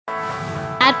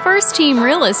First Team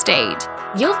Real Estate.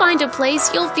 You'll find a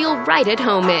place you'll feel right at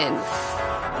home in.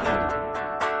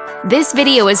 This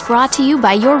video is brought to you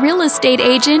by your real estate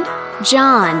agent,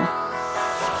 John.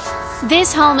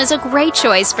 This home is a great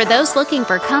choice for those looking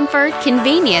for comfort,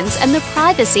 convenience, and the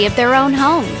privacy of their own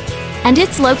home. And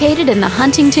it's located in the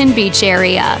Huntington Beach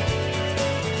area.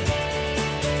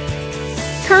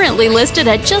 Currently listed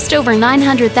at just over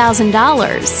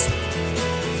 $900,000.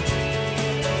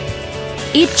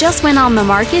 It just went on the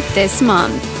market this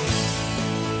month.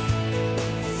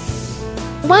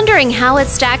 Wondering how it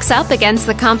stacks up against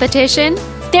the competition?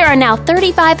 There are now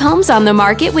 35 homes on the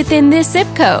market within this zip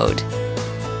code.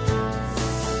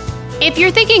 If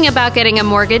you're thinking about getting a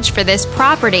mortgage for this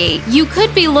property, you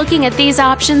could be looking at these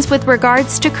options with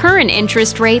regards to current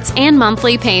interest rates and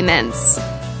monthly payments.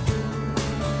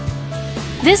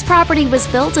 This property was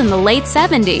built in the late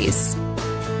 70s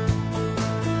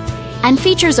and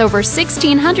features over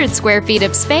 1,600 square feet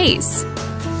of space,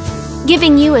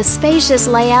 giving you a spacious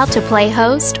layout to play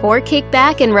host or kick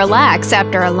back and relax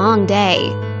after a long day.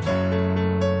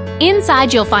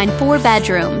 Inside you'll find 4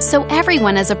 bedrooms, so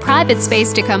everyone has a private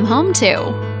space to come home to,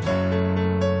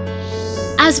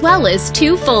 as well as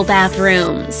 2 full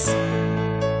bathrooms.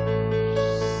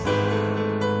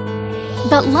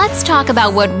 But let's talk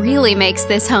about what really makes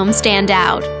this home stand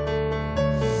out.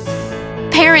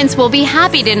 Parents will be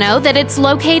happy to know that it's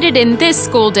located in this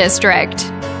school district.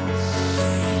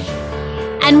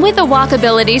 And with a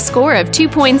walkability score of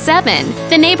 2.7,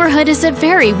 the neighborhood is a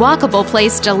very walkable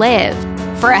place to live.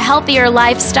 For a healthier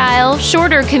lifestyle,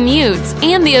 shorter commutes,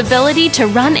 and the ability to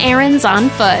run errands on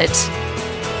foot.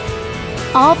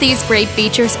 All these great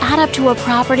features add up to a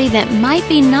property that might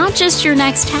be not just your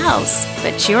next house,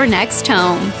 but your next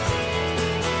home.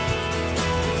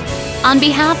 On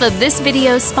behalf of this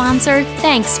video's sponsor,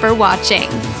 thanks for watching.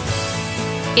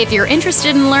 If you're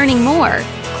interested in learning more,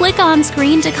 click on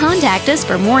screen to contact us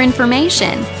for more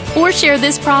information or share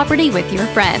this property with your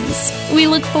friends. We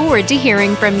look forward to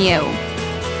hearing from you.